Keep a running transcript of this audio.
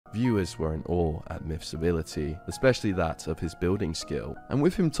Viewers were in awe at Myth's ability, especially that of his building skill, and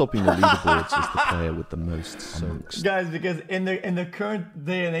with him topping the leaderboards as the player with the most amongst. Guys, because in the current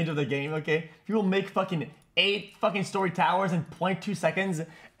day and age of the game, okay, people make fucking 8 fucking story towers in 0.2 seconds,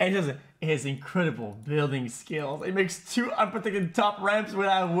 and just his incredible building skills. It makes 2 unprotected top ramps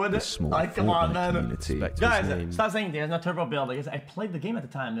without wood. Like, come on, man. Guys, stop saying there's no turbo build. Because I played the game at the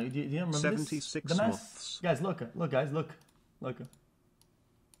time. Do you remember 76 this? The mess? moths. Guys, look, guys, look.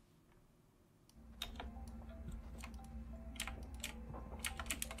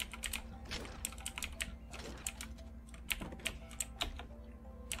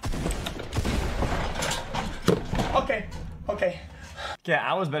 Okay,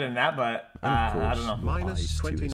 I was better than that, but I don't know. -29.